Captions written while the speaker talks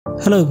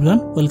Hello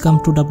everyone, welcome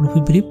to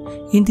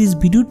WPBrim. In this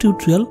video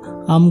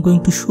tutorial, I'm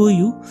going to show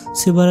you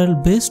several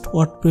best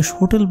WordPress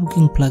hotel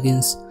booking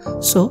plugins.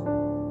 So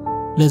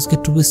let's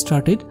get to be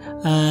started.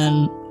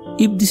 And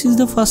if this is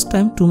the first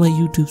time to my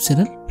YouTube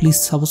channel,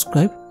 please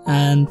subscribe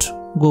and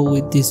go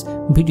with this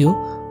video.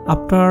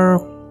 After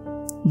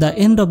the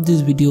end of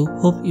this video,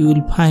 hope you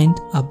will find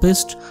a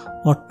best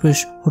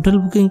WordPress hotel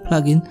booking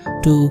plugin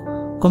to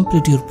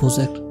complete your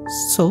project.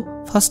 So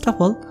first of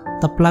all,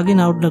 the plugin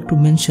I would like to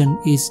mention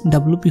is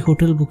WP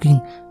Hotel Booking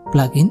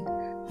plugin.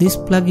 This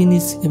plugin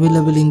is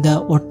available in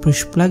the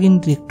WordPress plugin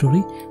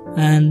directory,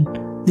 and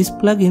this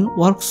plugin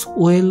works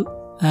well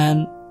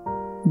and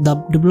the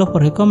developer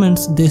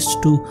recommends this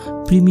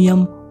to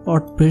premium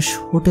WordPress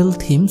hotel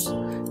themes.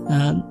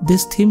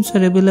 These themes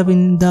are available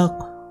in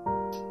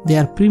they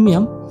are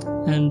premium,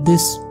 and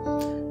this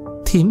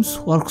themes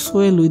works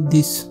well with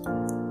this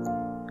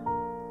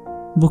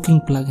booking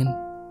plugin.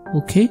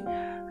 Okay,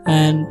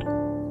 and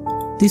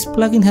this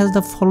plugin has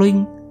the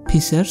following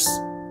features.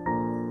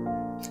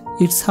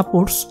 It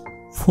supports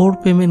 4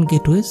 payment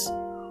gateways.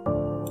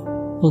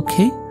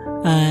 Okay,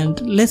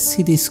 and let's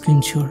see the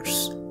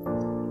screenshots.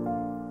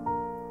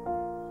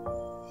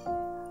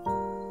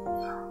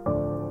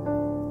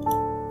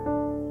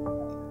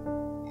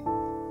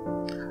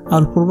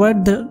 I'll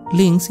provide the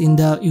links in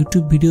the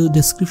YouTube video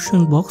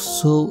description box,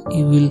 so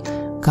you will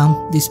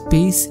come this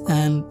page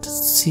and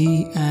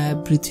see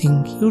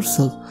everything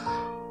yourself.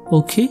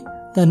 Okay.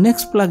 The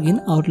next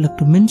plugin I would like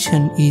to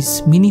mention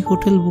is Mini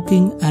Hotel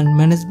Booking and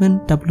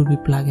Management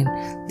WP plugin.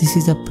 This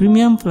is a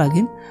premium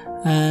plugin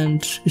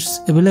and it's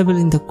available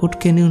in the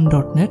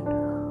codecanyon.net.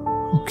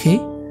 Okay,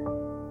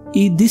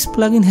 this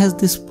plugin has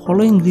this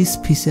following rich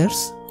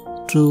features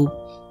to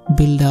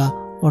build a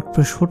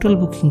WordPress hotel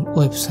booking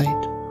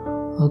website.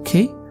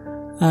 Okay,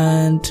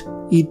 and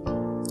it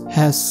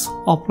has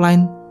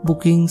offline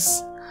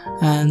bookings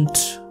and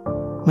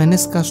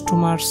manage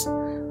customers,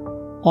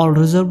 all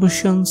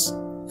reservations,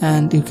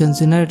 and you can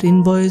generate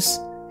invoice,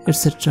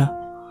 etc.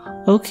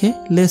 Okay,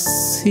 let's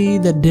see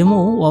the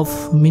demo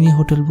of Mini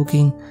Hotel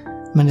Booking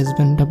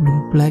Management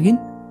WP plugin.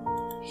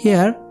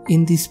 Here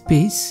in this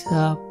page,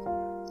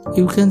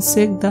 you can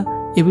check the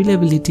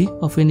availability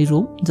of any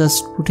room,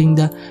 just putting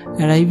the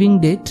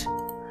arriving date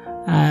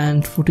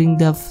and putting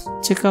the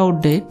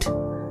checkout date,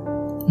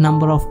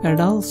 number of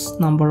adults,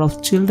 number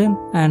of children,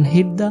 and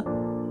hit the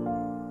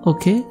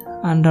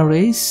under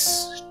age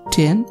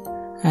 10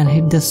 and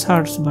hit the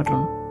search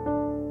button.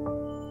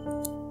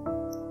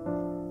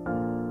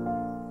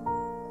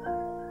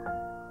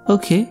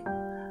 Okay,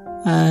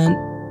 and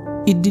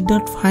it did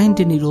not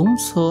find any room,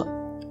 so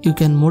you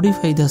can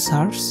modify the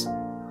search,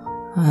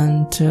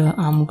 and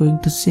I'm going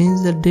to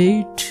change the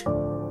date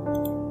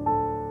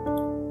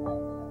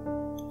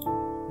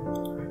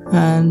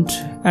and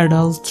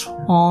adult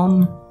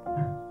on,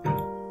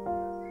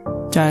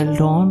 child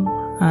on,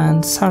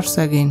 and search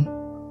again.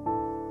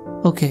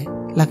 Okay,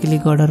 luckily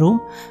got a room,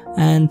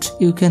 and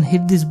you can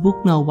hit this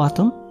book now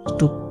button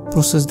to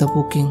process the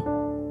booking.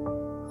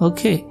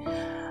 Okay,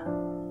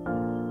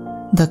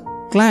 the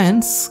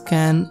clients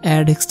can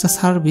add extra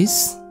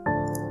service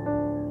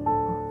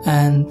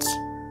and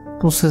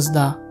process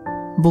the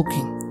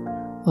booking.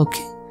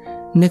 Okay,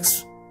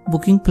 next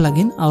booking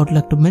plugin I would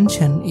like to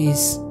mention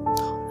is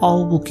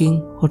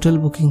AweBooking hotel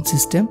booking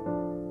system.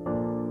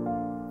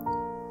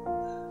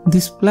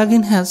 This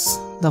plugin has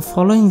the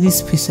following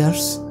rich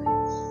features.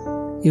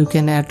 You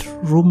can add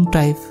room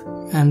type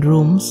and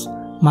rooms,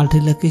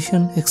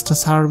 multi-location, extra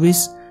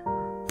service,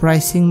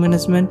 pricing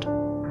management.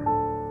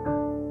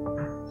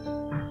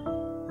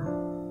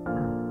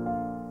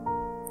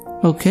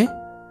 Okay,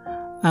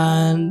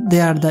 and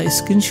they are the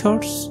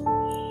screenshots.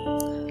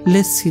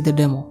 Let's see the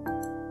demo.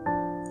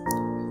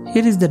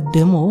 Here is the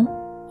demo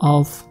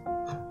of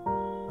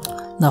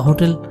the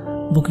hotel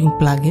booking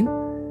plugin.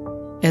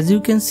 As you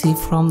can see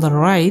from the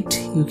right,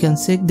 you can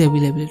check the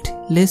availability.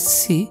 Let's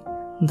see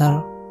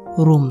the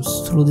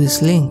rooms through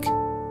this link.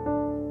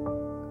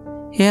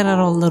 Here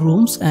are all the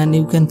rooms, and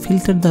you can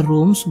filter the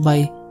rooms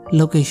by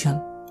location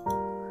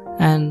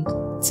and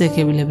check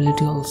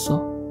availability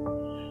also.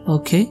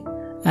 Okay,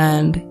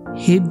 and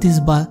hit this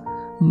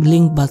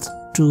link button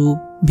to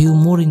view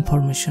more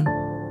information.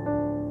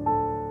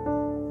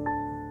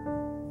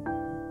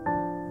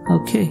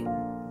 Okay,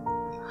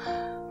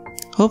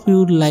 hope you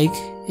would like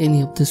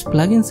any of these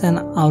plugins, and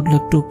I would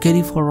like to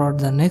carry forward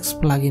the next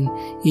plugin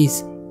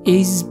is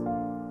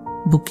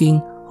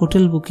HBook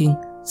hotel booking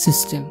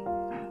system.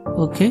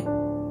 Okay,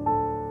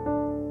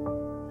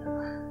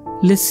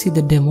 let's see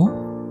the demo.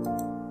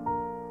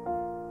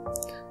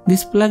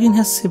 This plugin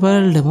has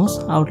several demos.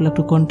 I would like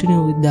to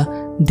continue with the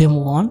demo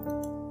 1,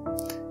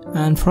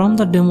 and from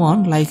the demo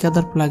 1, like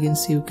other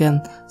plugins, you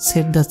can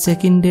set the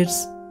check-in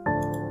dates,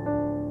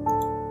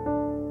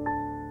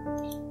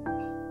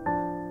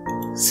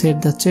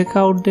 set the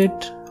checkout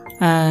date,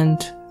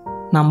 and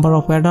number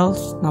of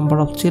adults, number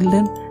of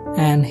children,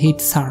 and hit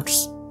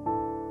search.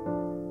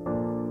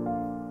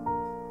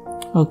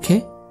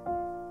 Okay,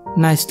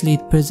 nicely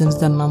it presents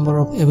the number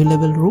of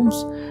available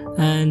rooms,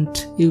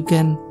 and you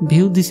can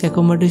view this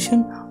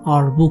accommodation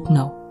or book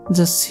now.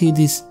 Just see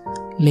this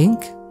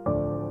link.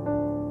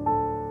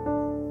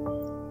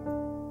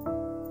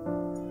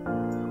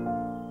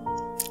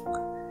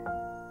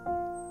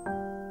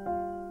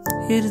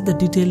 Here is the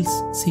details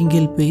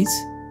single page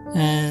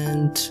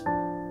and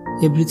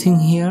everything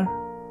here.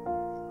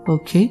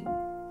 Okay.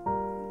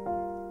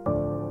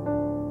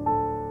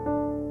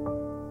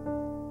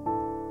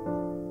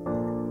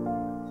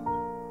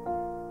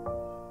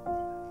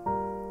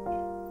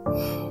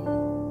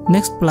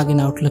 Next plugin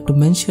I would like to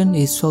mention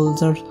is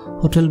Solidres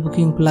hotel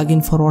booking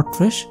plugin for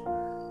WordPress.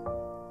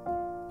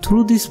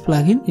 Through this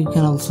plugin you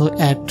can also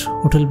add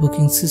hotel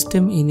booking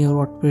system in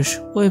your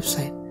WordPress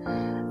website,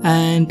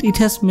 and it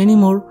has many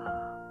more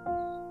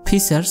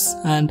features,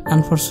 and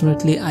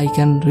unfortunately I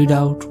can read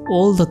out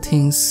all the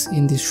things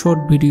in this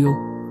short video.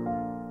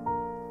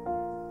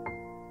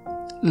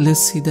 Let's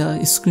see the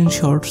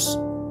screenshots.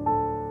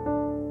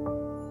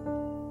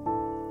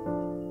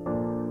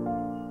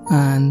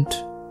 And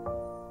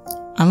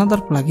another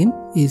plugin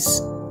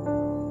is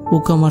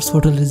WooCommerce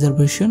hotel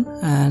reservation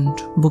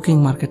and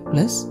booking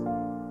marketplace.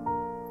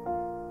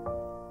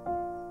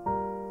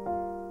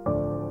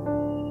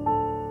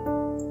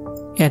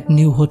 Add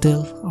new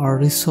hotel or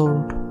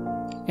resort,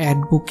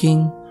 add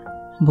booking,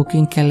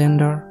 booking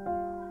calendar,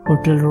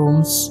 hotel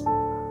rooms,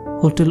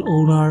 hotel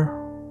owner,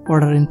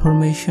 order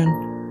information,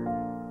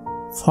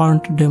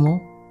 font demo,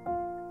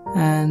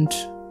 and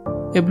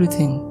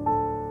everything.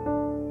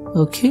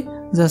 Okay,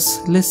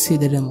 just let's see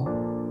the demo.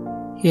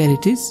 Here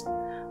it is.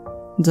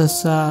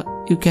 Just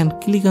you can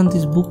click on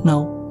this book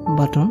now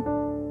button,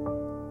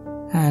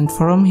 and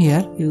from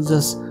here you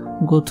just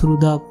go through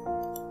the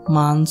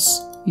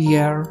months,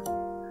 year,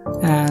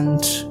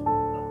 and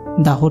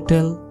the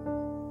hotel,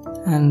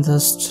 and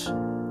just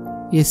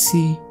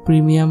AC,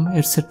 premium,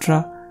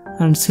 etc.,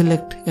 and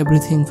select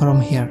everything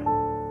from here.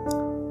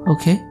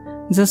 Okay,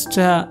 just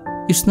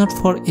it's not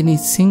for any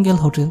single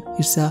hotel,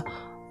 it's a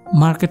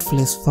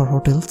marketplace for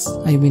hotels.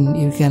 I mean,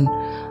 you can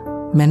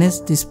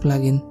manage this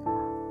plugin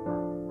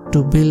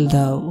to build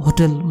a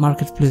hotel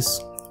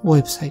marketplace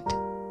website.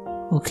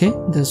 Okay,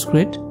 that's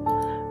great.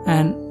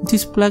 And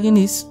this plugin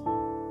is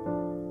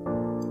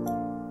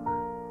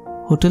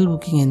hotel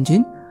booking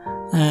engine,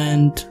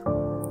 and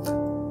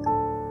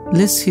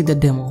let's see the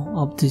demo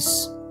of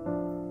this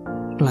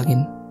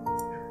plugin.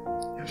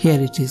 Here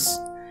it is.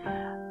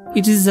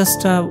 It is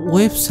just a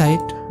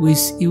website which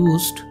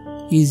used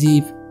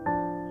eZee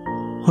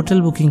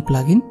hotel booking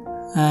plugin,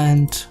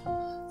 and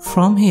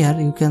from here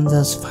you can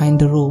just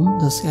find a room,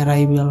 just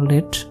arrival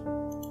date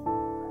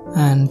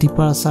and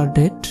departure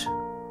date,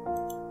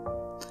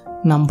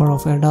 number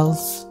of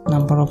adults,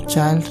 number of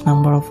child,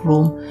 number of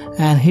room,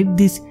 and hit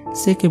this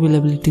check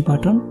availability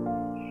button.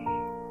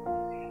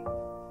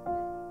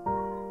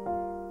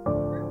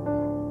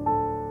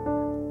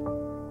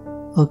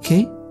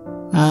 Okay,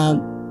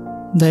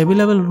 the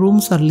available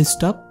rooms are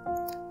listed up,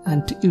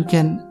 and you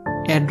can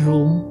add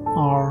room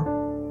or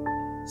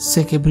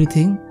check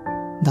everything,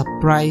 the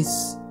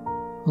price.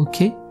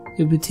 Okay,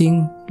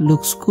 everything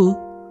looks cool.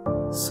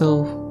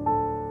 So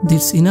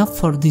this is enough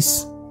for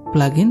this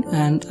plugin,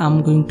 and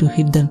I'm going to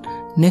hit the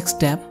next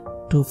tab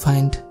to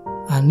find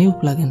a new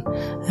plugin,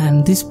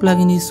 and this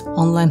plugin is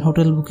online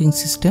hotel booking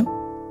system.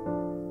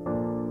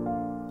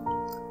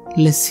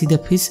 Let's see the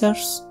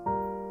features.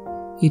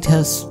 It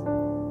has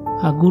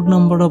a good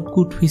number of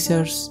good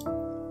features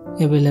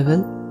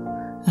available,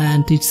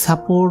 and it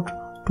supports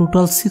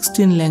total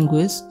 16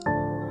 languages.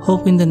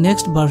 Hope in the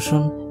next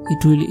version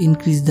it will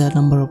increase the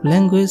number of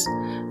languages,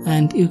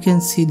 and you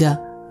can see the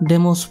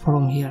demos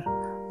from here.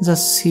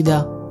 Just see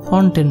the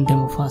front end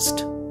demo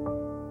first.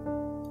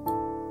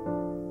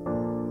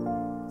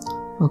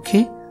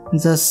 Okay,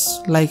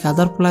 just like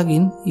other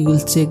plugin, you will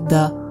check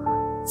the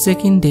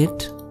check-in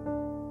date,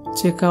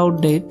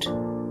 check-out date,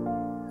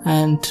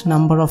 and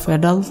number of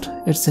adult,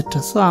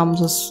 etc. So I'm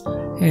just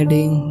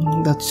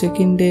adding the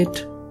check-in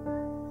date,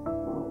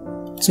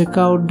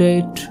 check-out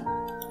date,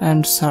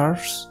 and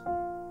search.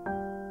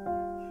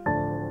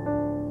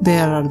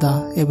 There are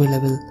the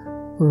available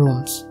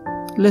rooms.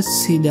 Let's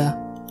see the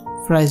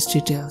price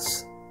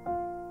details.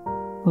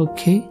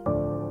 Okay,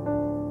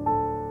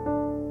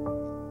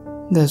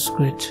 that's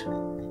great.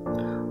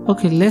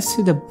 Okay, let's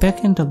see the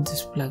backend of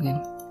this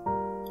plugin.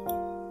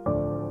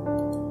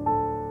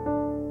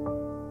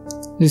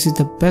 This is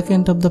the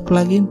backend of the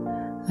plugin,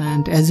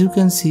 and as you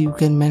can see, you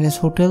can manage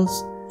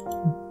hotels,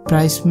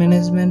 price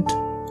management,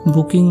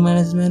 booking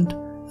management,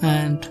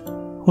 and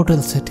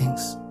hotel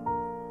settings.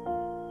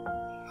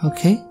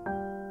 Okay,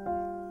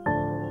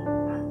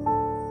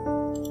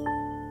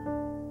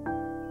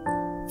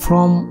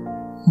 from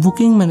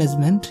booking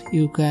management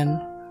you can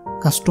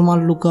customer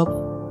lookup,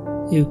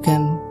 you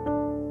can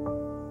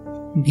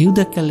view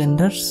the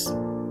calendars,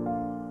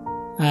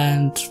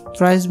 and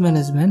price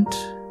management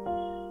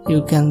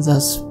you can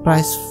just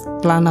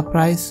plan a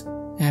price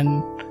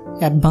and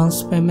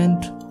advance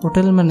payment.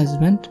 Hotel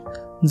management,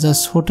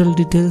 just hotel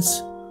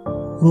details,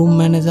 room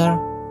manager,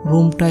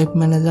 room type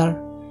manager,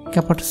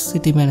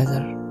 capacity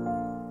manager.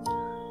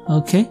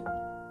 Okay,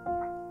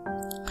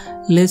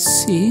 let's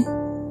see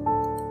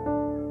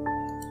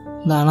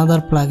the another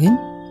plugin.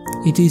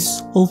 It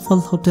is Opal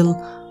Hotel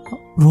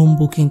room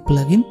booking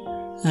plugin,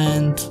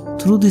 and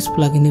through this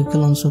plugin you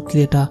can also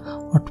create a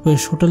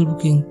WordPress hotel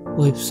booking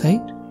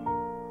website.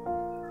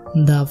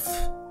 The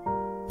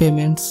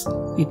payments,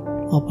 it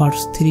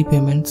offers 3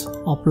 payments: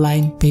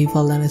 offline,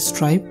 PayPal and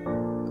Stripe,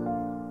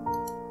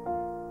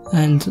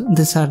 and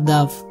these are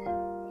the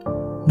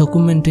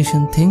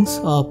documentation things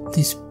of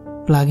this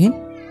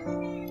plugin.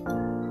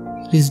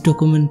 This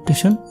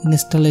documentation: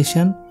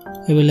 installation,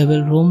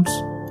 available rooms,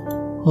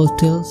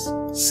 hotels,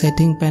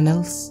 setting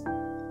panels,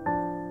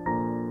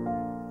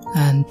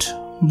 and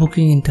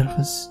booking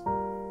interface.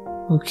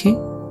 Okay,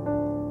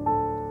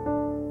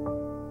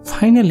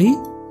 finally,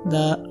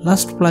 the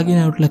last plugin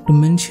I would like to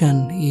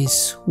mention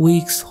is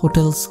Wix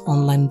Hotels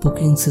online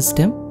booking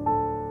system.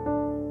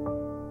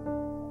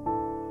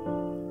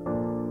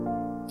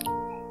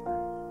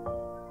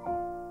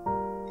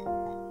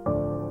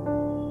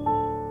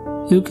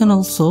 You can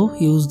also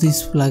use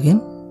this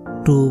plugin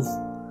to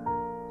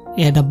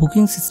add a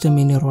booking system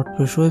in your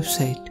WordPress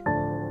website.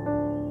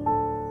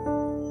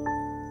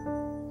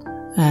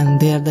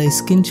 And there are the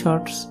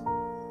screenshots.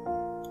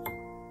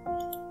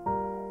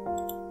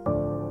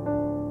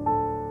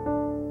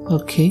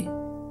 Okay.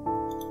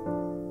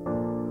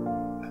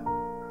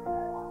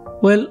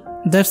 Well,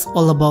 that's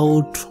all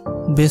about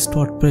best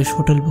WordPress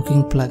hotel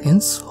booking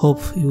plugins. Hope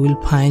you will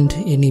find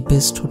any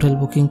best hotel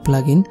booking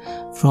plugin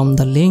from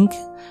the link.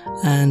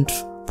 And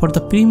for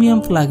the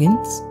premium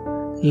plugins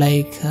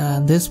like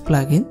this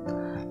plugin,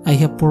 I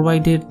have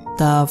provided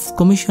the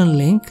commission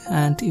link,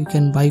 and you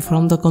can buy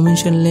from the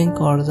commission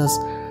link or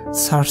just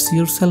search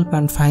yourself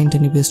and find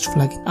any best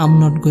plugin. I'm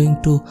not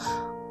going to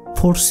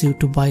force you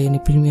to buy any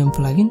premium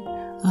plugin.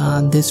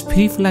 These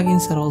free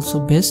plugins are also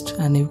best,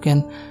 and you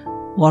can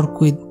work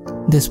with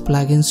these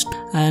plugins.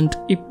 And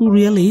if you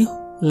really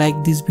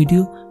like this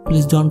video,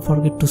 please don't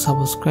forget to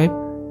subscribe.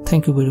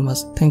 Thank you very much.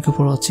 Thank you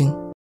for watching.